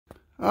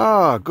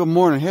Good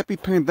morning. Happy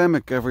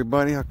pandemic,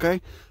 everybody,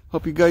 okay?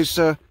 Hope you guys,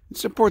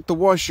 it's important to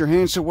wash your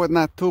hands and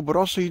whatnot too, but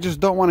also you just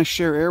don't want to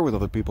share air with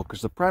other people,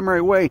 because the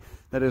primary way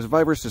that this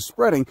virus is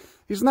spreading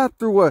is not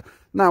through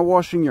not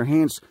washing your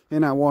hands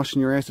and not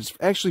washing your ass. It's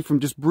actually from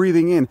just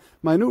breathing in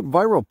minute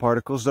viral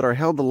particles that are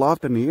held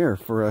aloft in the air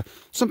for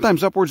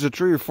sometimes upwards of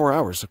 3 or 4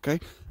 hours, okay?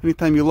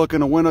 Anytime you look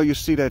in a window, you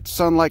see that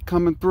sunlight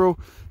coming through.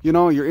 You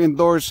know, you're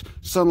indoors,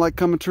 sunlight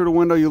coming through the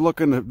window, you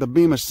look in the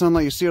beam of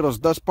sunlight, you see all those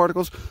dust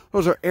particles.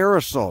 Those are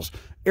aerosols.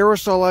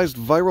 Aerosolized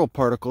viral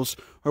particles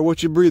are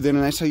what you breathe in,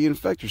 and that's how you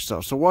infect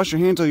yourself. So wash your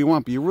hands all you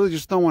want, but you really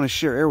just don't want to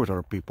share air with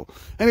other people.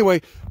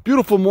 Anyway,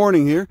 beautiful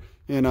morning here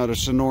in the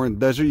Sonoran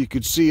Desert. You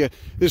could see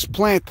this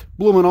plant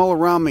blooming all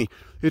around me.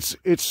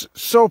 It's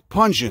so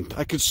pungent.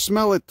 I could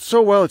smell it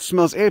so well. It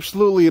smells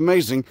absolutely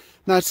amazing.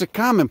 Now, it's a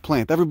common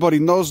plant. Everybody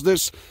knows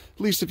this,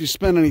 at least if you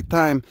spend any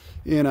time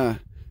in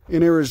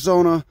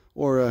Arizona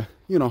or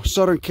you know,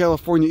 Southern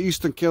California,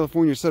 Eastern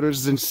California, etc.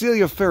 This is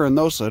Encelia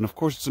farinosa, and of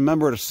course it's a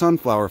member of the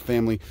sunflower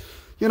family.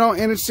 You know,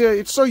 and it's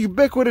so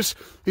ubiquitous,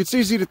 it's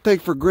easy to take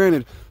for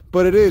granted,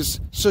 but it is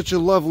such a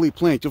lovely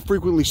plant. You'll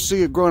frequently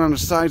see it growing on the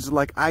sides of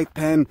like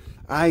I-10,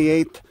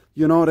 I-8.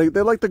 You know,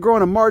 they like to grow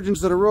on the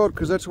margins of the road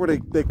because that's where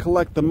they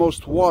collect the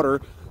most water,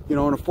 you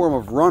know, in the form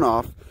of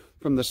runoff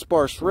from the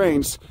sparse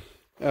rains.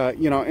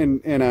 You know,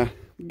 and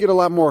get a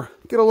lot more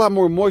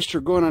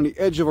moisture going on the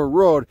edge of a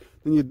road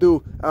than you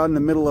do out in the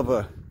middle of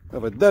a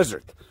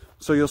desert.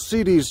 So you'll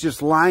see these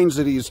just lines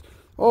of these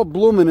all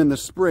blooming in the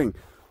spring,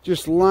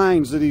 just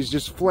lines of these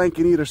just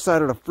flanking either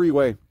side of the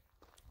freeway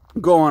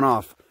going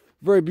off.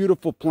 Very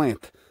beautiful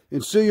plant.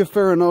 Encelia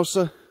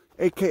farinosa,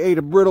 aka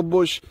the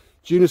brittlebush.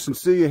 Genus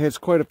Encelia has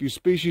quite a few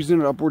species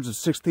in it, upwards of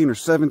 16 or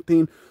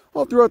 17,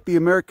 all throughout the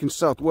American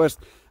Southwest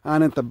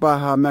on into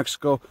Baja,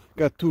 Mexico.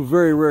 Got 2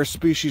 very rare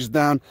species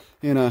down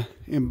in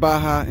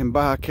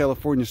Baja,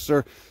 California,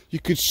 sir. You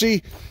could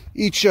see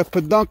each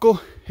peduncle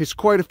has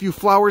quite a few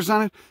flowers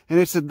on it, and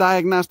it's a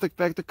diagnostic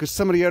factor because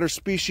some of the other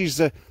species,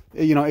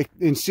 you know,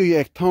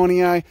 Encelia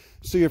actonii,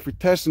 Encelia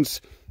frutescens,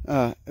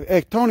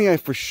 actonii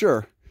for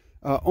sure,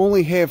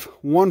 only have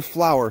 1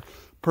 flower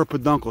per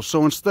peduncle.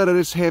 So instead of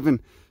this having,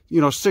 you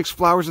know, 6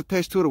 flowers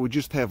attached to it, it would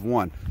just have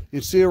 1.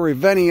 Encelia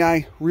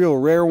ravenii, real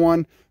rare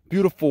one,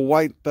 beautiful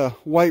white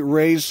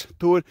rays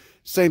to it.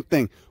 Same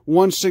thing,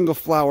 1 single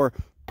flower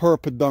per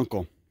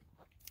peduncle.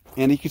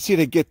 And you can see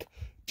they get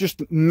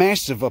just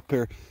massive up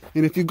here.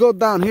 And if you go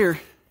down here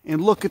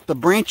and look at the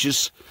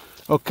branches,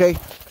 okay,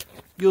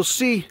 you'll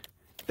see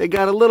they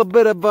got a little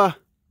bit of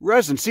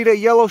resin. See that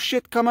yellow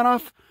shit coming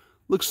off?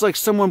 Looks like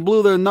someone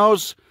blew their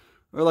nose,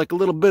 or like a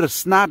little bit of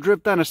snot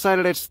dripped on the side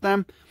of that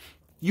stem.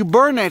 You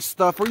burn that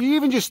stuff, or you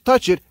even just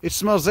touch it, it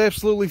smells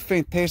absolutely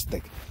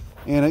fantastic.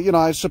 And you know,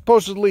 I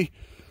supposedly,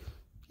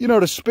 you know,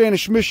 the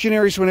Spanish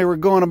missionaries, when they were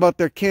going about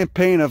their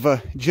campaign of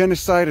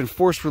genocide and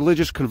forced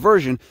religious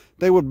conversion,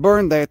 they would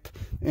burn that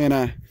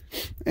and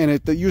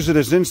use it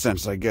as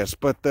incense, I guess.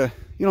 But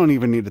you don't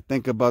even need to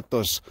think about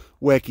those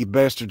wacky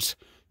bastards.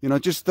 You know,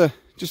 just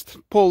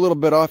pull a little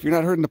bit off. You're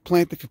not hurting the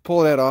plant if you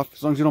pull that off,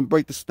 as long as you don't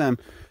break the stem.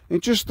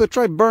 And just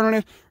try burning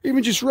it, or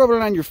even just rubbing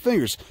it on your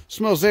fingers.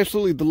 Smells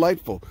absolutely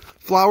delightful.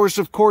 Flowers,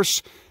 of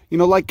course, you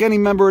know, like any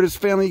member of this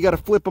family, you got to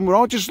flip them. But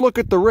don't just look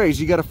at the rays.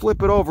 You got to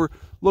flip it over.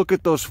 Look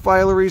at those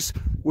phyllaries,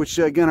 which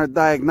again are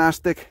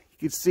diagnostic. You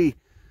can see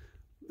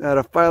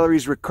the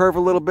phyllaries recurve a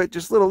little bit,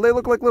 just little. They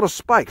look like little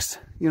spikes,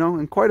 you know,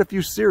 in quite a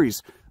few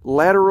series,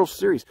 lateral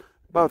series,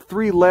 about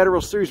 3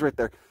 lateral series right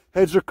there.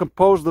 Heads are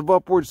composed of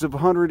upwards of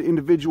 100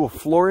 individual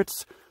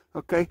florets.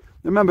 Okay,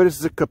 remember this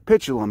is a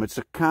capitulum. It's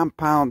a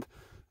compound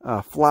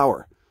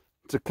flower.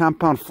 It's a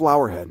compound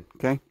flower head.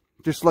 Okay,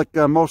 just like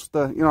most,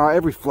 you know,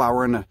 every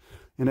flower in the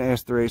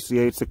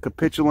Asteraceae. It's a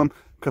capitulum.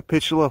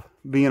 Capitula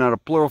being on a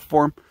plural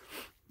form.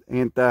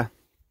 And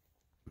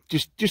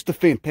just a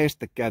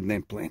fantastic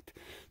goddamn plant.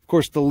 Of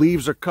course, the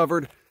leaves are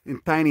covered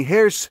in tiny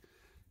hairs,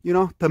 you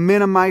know, to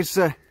minimize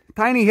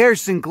tiny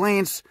hairs and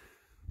glands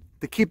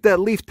to keep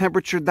that leaf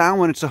temperature down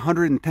when it's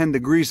 110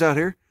 degrees out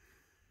here.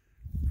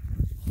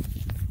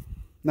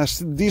 Now,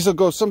 these will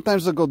go,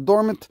 sometimes they'll go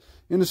dormant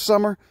in the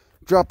summer,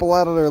 drop a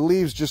lot of their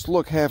leaves, just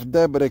look half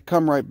dead, but they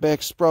come right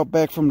back, sprout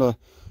back from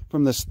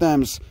the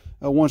stems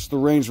once the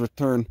rains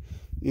return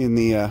in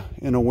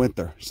the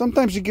winter.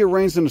 Sometimes you get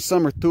rains in the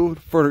summer too.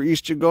 Further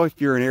east you go,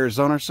 if you're in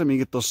Arizona or something,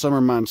 you get those summer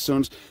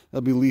monsoons.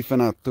 They'll be leafing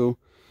out too.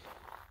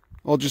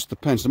 All just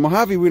depends. In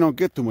Mojave, we don't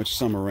get too much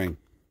summer rain.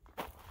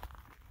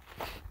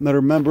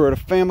 Another member of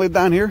the family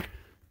down here,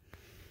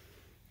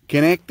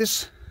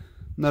 Canactus,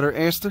 another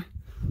aster.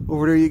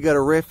 Over there you got a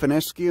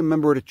Rafinesci, a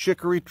member of the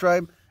chicory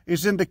tribe,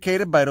 is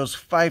indicated by those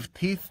 5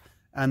 teeth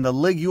on the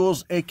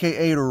ligules,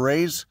 aka the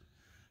rays.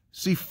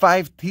 See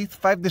 5 teeth,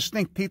 5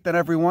 distinct teeth on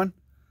every one.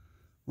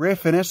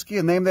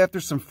 Rafinesci, named after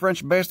some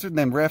French bastard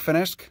named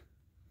Rafinesque.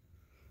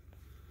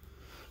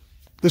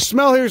 The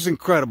smell here is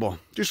incredible.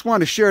 Just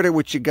wanted to share that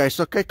with you guys,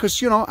 okay?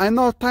 Because, you know, I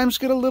know times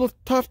get a little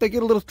tough. They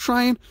get a little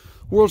trying.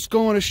 World's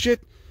going to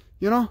shit,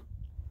 you know?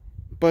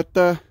 But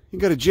you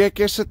got a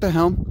jackass at the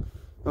helm.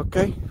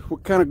 Okay, we're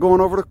kind of going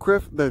over the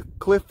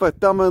cliff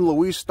Thelma and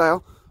Louise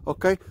style.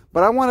 Okay,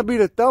 but I want to be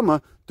the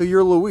Thelma to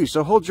your Louise.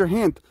 So hold your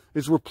hand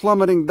as we're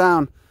plummeting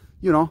down,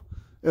 you know,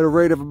 at a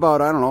rate of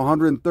about, I don't know,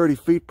 130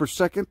 feet per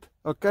second.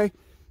 Okay,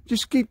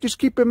 just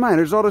keep in mind,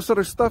 there's all this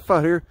other stuff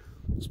out here.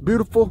 It's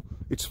beautiful.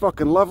 It's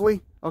fucking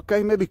lovely.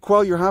 Okay, maybe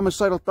quell your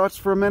homicidal thoughts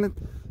for a minute.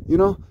 You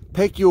know,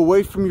 take you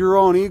away from your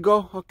own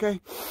ego. Okay,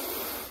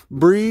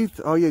 breathe.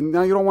 Oh yeah,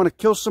 now you don't want to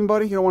kill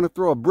somebody. You don't want to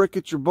throw a brick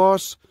at your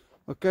boss.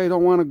 Okay, you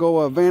don't want to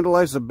go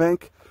vandalize the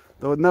bank,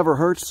 though it never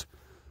hurts.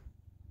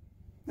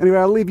 Anyway,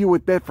 I'll leave you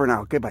with that for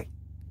now. Okay, bye.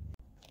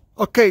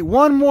 Okay,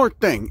 one more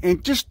thing,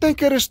 and just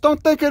think of this,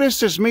 don't think of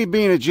this as me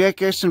being a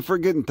jackass and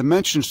forgetting to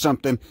mention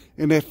something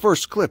in that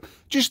first clip.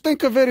 Just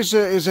think of it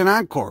as an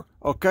encore,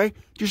 okay?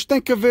 Just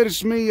think of it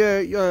as me,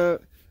 you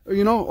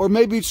know, or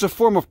maybe it's a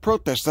form of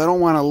protest. I don't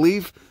want to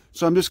leave,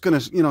 so I'm just going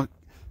to, you know,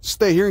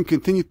 stay here and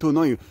continue to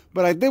annoy you.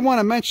 But I did want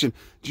to mention,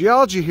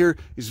 geology here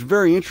is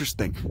very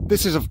interesting.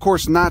 This is, of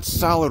course, not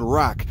solid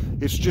rock.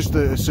 It's just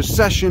a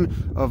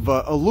succession of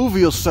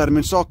alluvial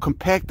sediments, all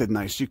compacted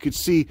nice. You could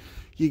see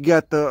you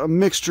got a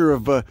mixture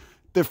of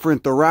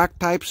different rock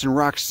types and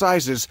rock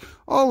sizes,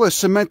 all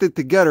cemented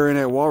together in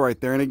that wall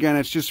right there. And again,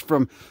 it's just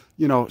from,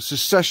 you know,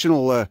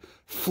 successional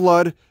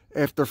flood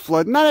after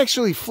flood. Not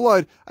actually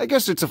flood. I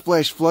guess it's a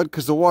flash flood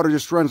because the water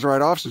just runs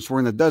right off since we're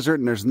in the desert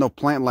and there's no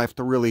plant life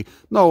to really,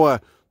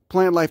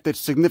 plant life that's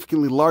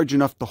significantly large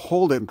enough to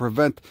hold it and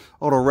prevent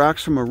all the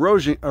rocks from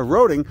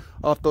eroding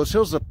off those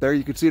hills up there.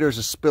 You can see there's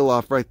a spill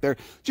off right there.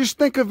 Just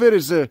think of it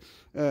as a,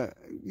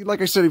 like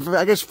I said,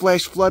 I guess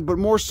flash flood, but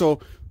more so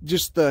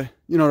just the,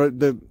 you know,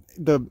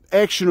 the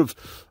action of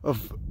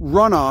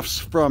runoffs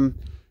from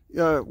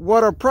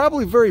what are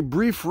probably very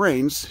brief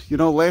rains, you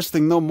know,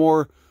 lasting no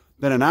more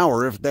than an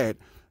hour, if that,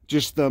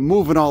 just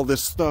moving all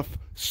this stuff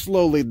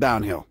slowly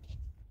downhill.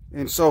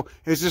 And so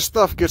as this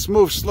stuff gets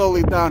moved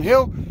slowly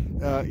downhill,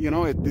 you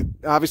know,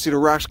 obviously the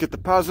rocks get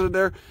deposited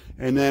there.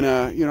 And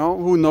then, you know,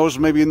 who knows,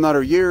 maybe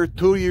another year,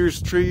 2 years,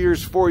 3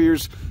 years, 4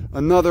 years,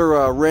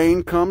 another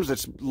rain comes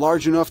that's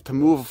large enough to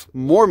move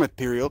more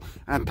material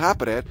on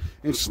top of that.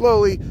 And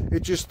slowly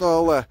it just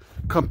all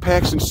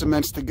compacts and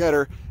cements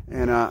together.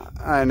 And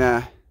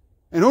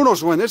who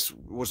knows when this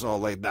was all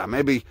laid down.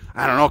 Maybe,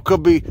 I don't know,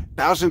 could be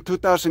 1,000,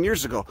 2,000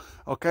 years ago.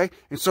 Okay?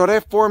 And so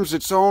that forms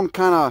its own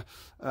kind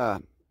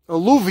of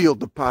alluvial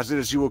deposit,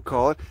 as you would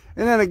call it.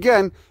 And then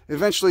again,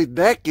 eventually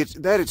that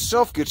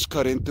itself gets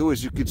cut into,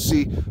 as you can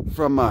see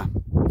from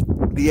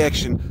the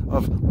action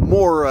of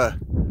more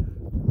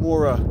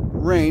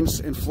rains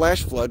and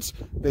flash floods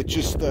that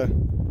just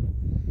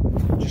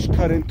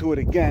cut into it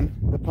again,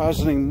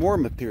 depositing more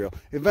material.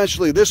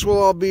 Eventually this will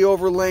all be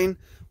overlain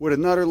with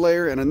another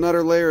layer and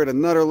another layer and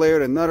another layer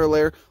and another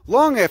layer,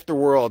 long after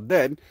we're all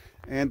dead.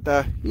 And,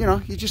 you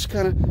know, you just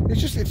kind of,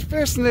 it's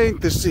fascinating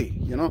to see,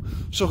 you know.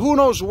 So who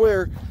knows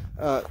where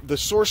the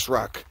source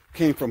rock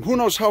came from? Who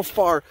knows how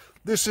far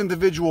this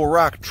individual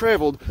rock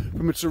traveled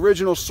from its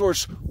original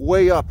source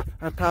way up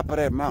on top of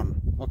that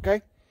mountain,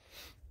 okay?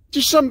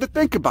 Just something to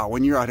think about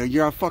when you're out here.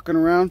 You're out fucking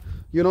around,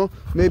 you know.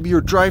 Maybe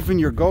you're driving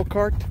your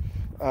go-kart.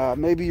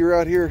 Maybe you're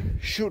out here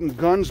shooting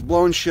guns,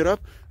 blowing shit up.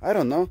 I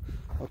don't know.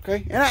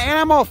 Okay, and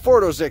I'm all for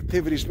those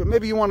activities, but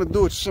maybe you want to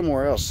do it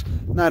somewhere else,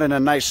 not in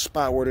a nice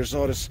spot where there's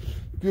all this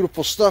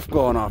beautiful stuff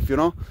going off, you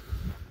know.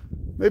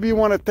 Maybe you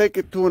want to take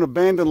it to an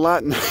abandoned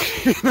lot in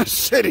a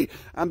city.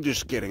 I'm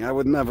just kidding. I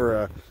would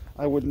never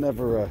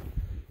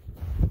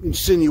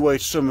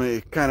insinuate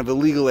some kind of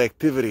illegal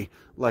activity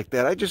like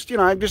that. I just, you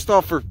know, I'm just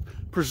all for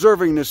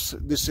preserving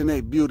this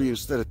innate beauty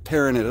instead of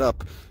tearing it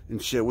up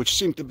and shit, which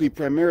seem to be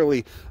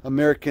primarily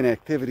American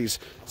activities,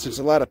 since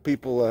a lot of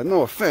people,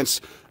 no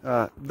offense,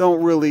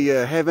 don't really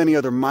have any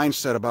other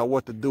mindset about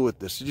what to do with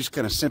this. They're just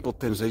kind of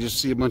simpletons. They just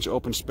see a bunch of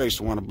open space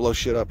and want to blow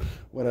shit up,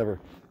 whatever.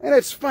 And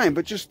it's fine,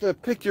 but just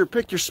pick your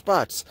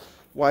spots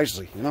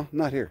wisely, you know,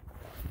 not here.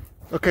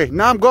 Okay,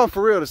 now I'm going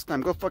for real this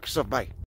time. Go fuck yourself. Bye.